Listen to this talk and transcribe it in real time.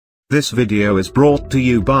This video is brought to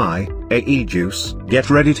you by AEJuice. Get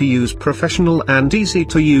ready to use professional and easy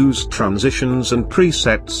to use transitions and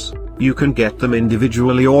presets. You can get them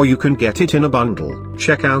individually or you can get it in a bundle.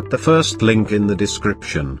 Check out the first link in the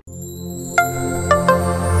description.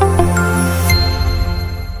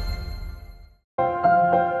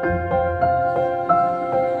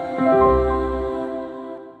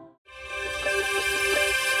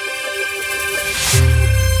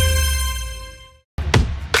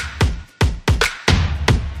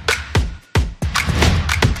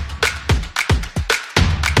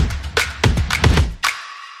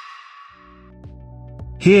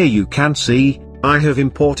 Here you can see, I have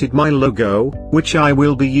imported my logo, which I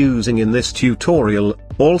will be using in this tutorial.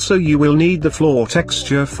 Also you will need the floor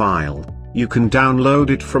texture file. You can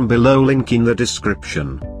download it from below link in the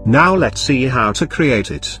description. Now let's see how to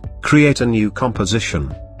create it. Create a new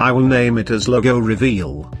composition. I will name it as logo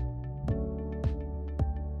reveal.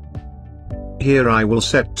 Here I will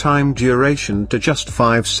set time duration to just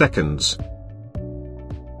 5 seconds.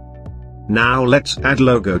 Now let's add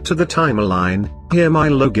logo to the timeline. Here my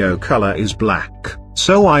logo color is black,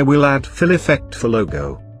 so I will add fill effect for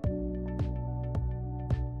logo.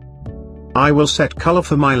 I will set color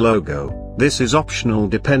for my logo. This is optional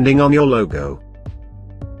depending on your logo.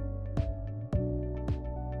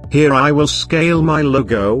 Here I will scale my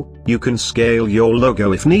logo. You can scale your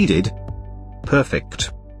logo if needed.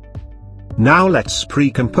 Perfect. Now let's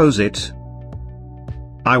pre-compose it.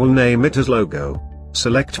 I will name it as logo.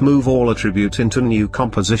 Select move all attribute into new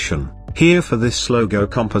composition. Here for this logo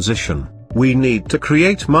composition, we need to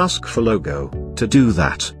create mask for logo. To do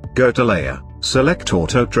that, go to layer, select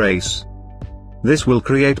auto trace. This will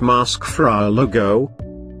create mask for our logo.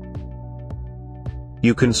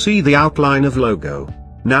 You can see the outline of logo.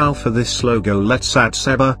 Now for this logo let's add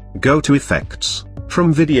Saber. Go to effects,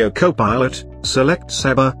 from video copilot, select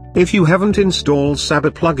Saber. If you haven't installed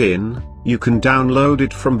Saber plugin, you can download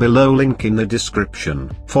it from below link in the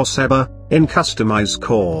description. For Saber, in customize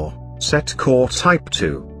core, set core type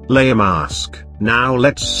to layer mask. Now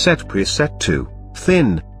let's set preset to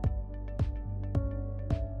thin.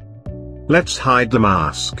 Let's hide the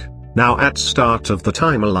mask. Now at start of the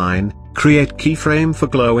timeline, create keyframe for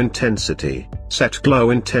glow intensity. Set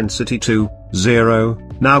glow intensity to 0.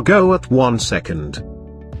 Now go at 1 second.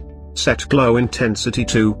 Set glow intensity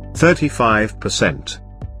to 35%.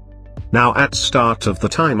 Now at start of the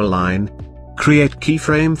timeline, create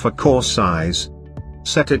keyframe for core size.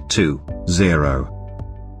 Set it to 0.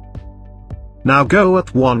 Now go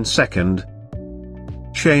at 1 second.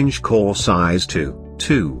 Change core size to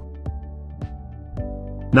 2.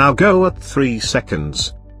 Now go at 3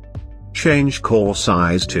 seconds. Change core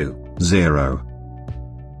size to 0.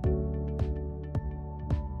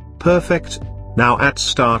 Perfect. Now at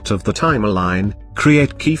start of the timeline,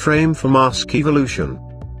 create keyframe for mask evolution.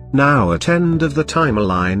 Now at end of the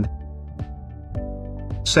timeline,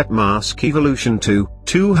 set mask evolution to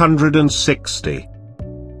 260.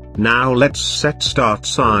 Now let's set start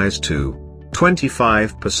size to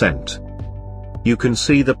 25%. You can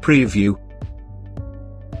see the preview.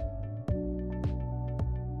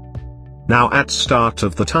 Now at start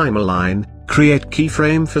of the timeline, create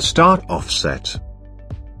keyframe for start offset.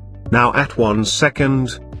 Now at 1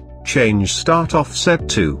 second, change start offset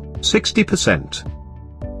to 60%.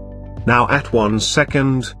 Now at 1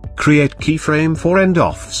 second, create keyframe for end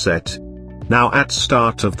offset. Now at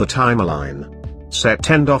start of the timeline, set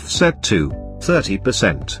end offset to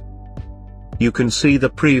 30%. You can see the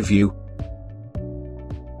preview.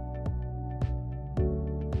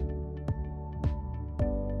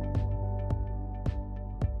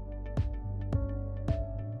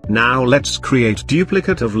 Now let's create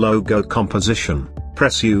duplicate of logo composition.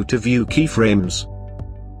 Press U to view keyframes.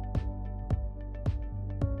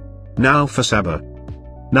 Now for Saber.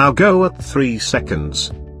 Now go at 3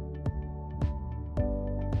 seconds.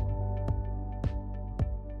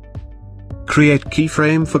 Create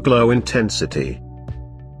keyframe for glow intensity.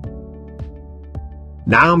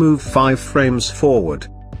 Now move 5 frames forward.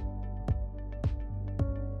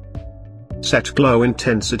 Set glow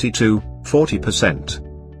intensity to 40%.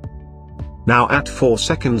 Now at 4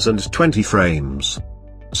 seconds and 20 frames.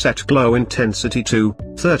 Set glow intensity to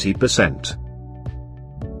 30%.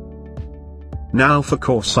 Now for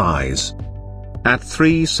core size. At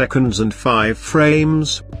 3 seconds and 5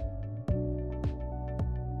 frames.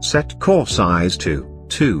 Set core size to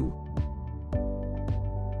 2.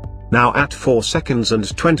 Now at 4 seconds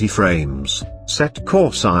and 20 frames, set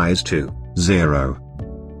core size to 0.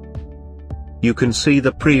 You can see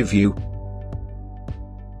the preview.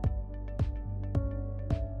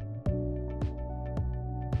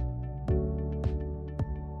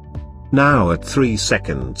 Now at 3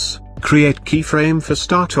 seconds, create keyframe for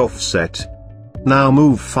start offset. Now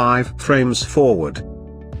move 5 frames forward.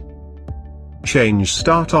 Change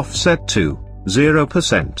start offset to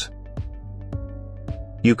 0%.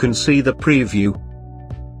 You can see the preview.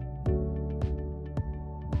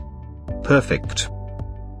 Perfect.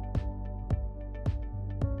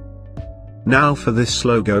 Now for this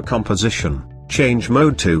logo composition, change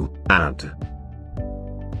mode to Add.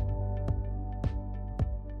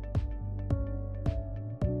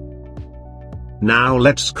 Now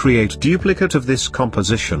let's create duplicate of this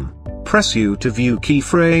composition. Press U to view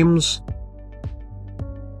keyframes.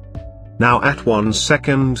 Now at 1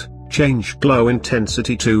 second, change glow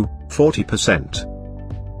intensity to 40%.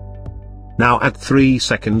 Now at 3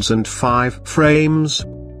 seconds and 5 frames,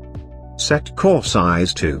 set core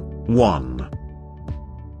size to 1.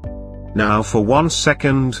 Now for 1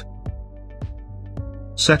 second,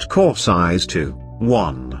 set core size to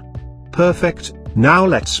 1. Perfect. Now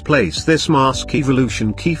let's place this mask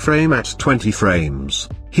evolution keyframe at 20 frames.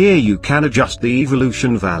 Here you can adjust the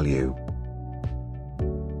evolution value.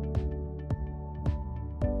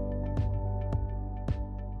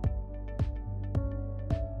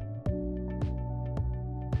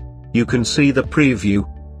 You can see the preview.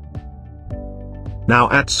 Now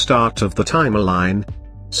at start of the timeline,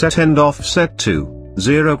 set end offset to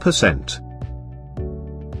 0%.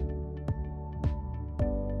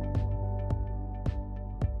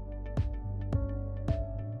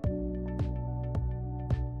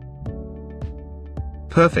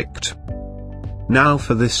 Perfect. Now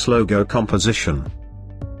for this logo composition.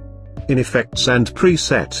 In Effects and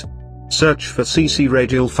Preset, search for CC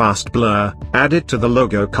Radial Fast Blur, add it to the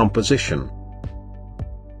logo composition.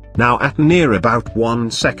 Now at near about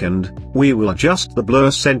 1 second, we will adjust the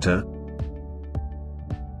blur center.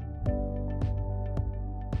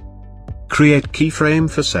 Create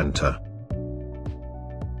keyframe for center.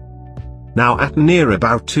 Now at near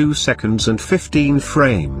about 2 seconds and 15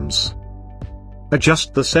 frames.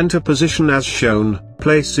 Adjust the center position as shown,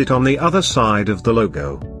 place it on the other side of the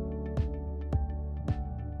logo.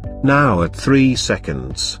 Now at 3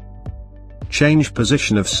 seconds. Change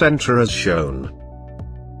position of center as shown.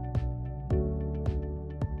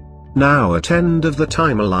 Now at end of the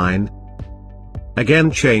timeline.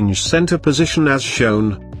 Again change center position as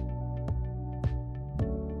shown.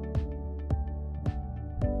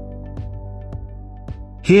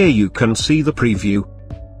 Here you can see the preview.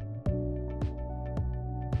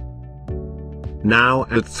 Now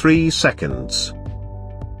at 3 seconds.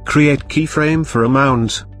 Create keyframe for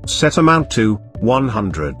amount, set amount to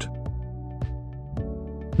 100.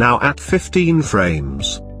 Now at 15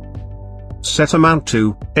 frames. Set amount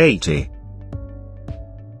to 80.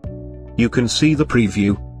 You can see the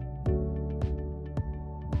preview.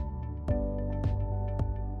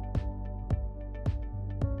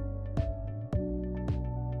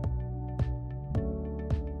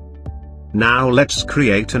 Now let's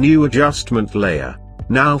create a new adjustment layer.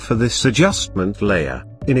 Now for this adjustment layer,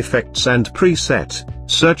 in Effects and Preset,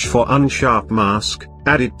 search for Unsharp Mask,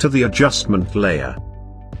 add it to the adjustment layer.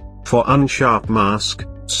 For Unsharp Mask,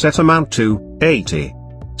 set amount to 80.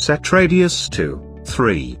 Set radius to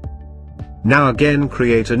 3. Now again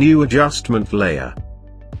create a new adjustment layer.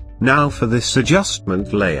 Now for this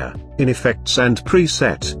adjustment layer, in Effects and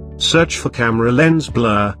Preset, search for Camera Lens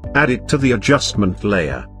Blur, add it to the adjustment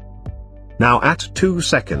layer. Now at 2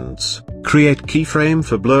 seconds, create keyframe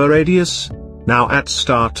for blur radius. Now at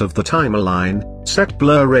start of the timeline, set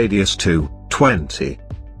blur radius to 20.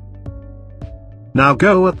 Now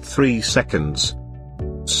go at 3 seconds.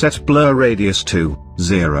 Set blur radius to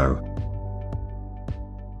 0.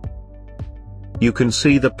 You can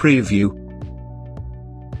see the preview.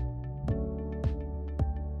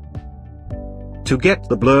 To get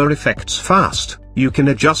the blur effects fast, you can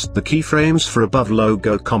adjust the keyframes for above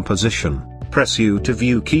logo composition. Press U to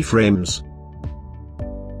view keyframes.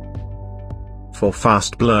 For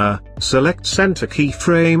fast blur, select center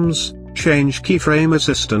keyframes, change keyframe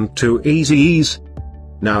assistant to Easy Ease.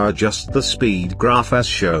 Now adjust the speed graph as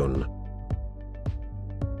shown.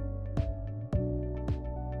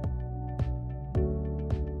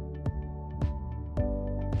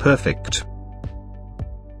 Perfect.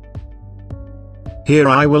 Here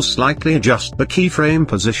I will slightly adjust the keyframe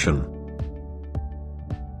position.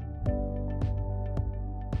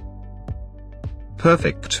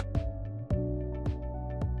 Perfect.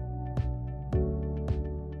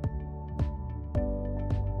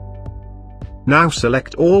 Now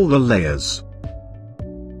select all the layers.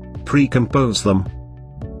 Pre-compose them.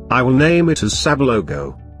 I will name it as Saber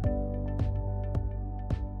logo.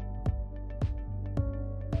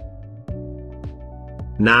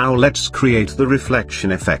 Now let's create the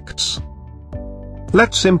reflection effects.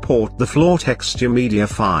 Let's import the floor texture media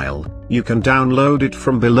file. You can download it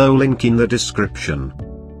from below, link in the description.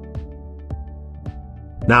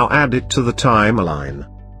 Now add it to the timeline.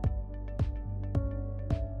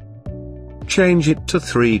 Change it to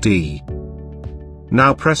 3D.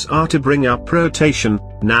 Now press R to bring up rotation.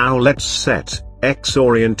 Now let's set X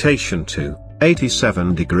orientation to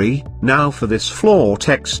 87 degree. Now for this floor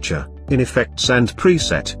texture, in Effects and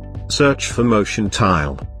Preset, search for Motion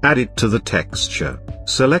Tile, add it to the texture,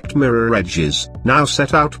 select Mirror Edges. Now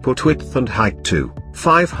set output width and height to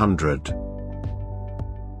 500.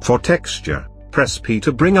 For texture, press P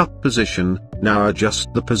to bring up position. Now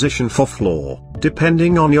adjust the position for floor,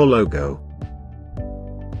 depending on your logo.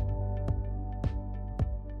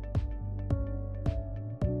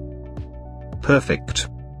 Perfect.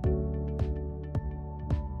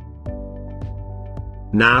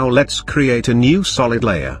 Now let's create a new solid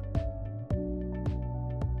layer.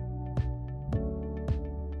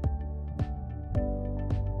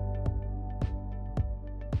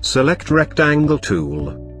 Select Rectangle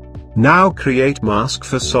tool. Now create mask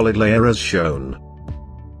for solid layer as shown.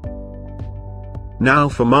 Now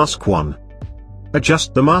for mask 1.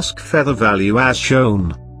 Adjust the mask feather value as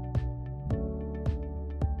shown.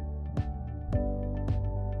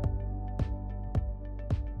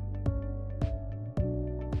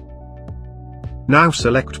 Now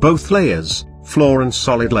select both layers, floor and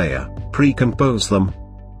solid layer, pre-compose them.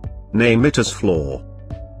 Name it as floor.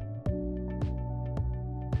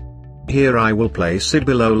 Here I will place it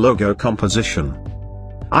below logo composition.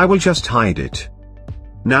 I will just hide it.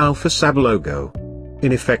 Now for Saber logo.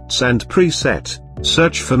 In Effects and Preset,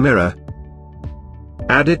 search for mirror.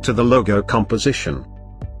 Add it to the logo composition.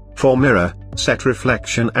 For mirror, set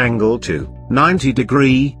reflection angle to 90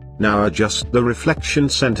 degree. Now adjust the reflection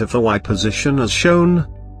center for Y position as shown.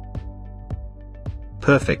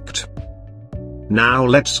 Perfect. Now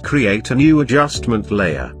let's create a new adjustment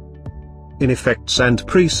layer. In Effects and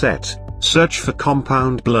Preset, search for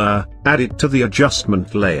Compound Blur, add it to the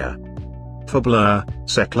adjustment layer. For blur,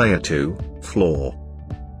 set layer to floor.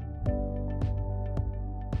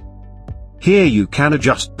 Here you can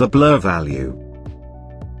adjust the blur value.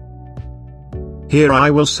 Here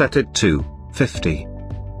I will set it to 50.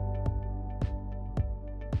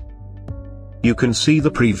 You can see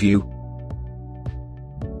the preview.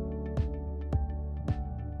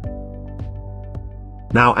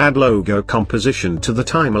 Now add logo composition to the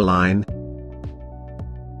timeline.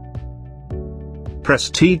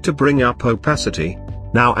 Press T to bring up opacity.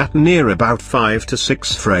 Now at near about 5 to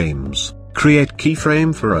 6 frames, create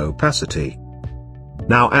keyframe for opacity.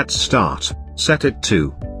 Now at start, set it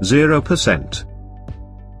to 0%.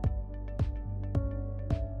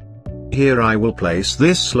 Here I will place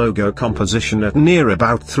this logo composition at near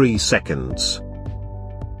about 3 seconds.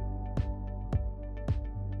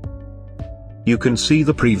 You can see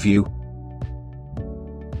the preview.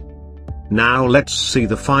 Now let's see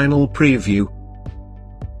the final preview.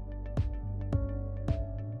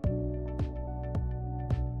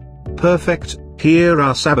 Perfect, here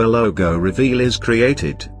our Saber logo reveal is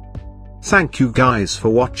created. Thank you guys for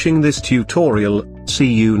watching this tutorial.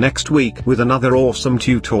 See you next week with another awesome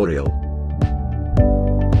tutorial.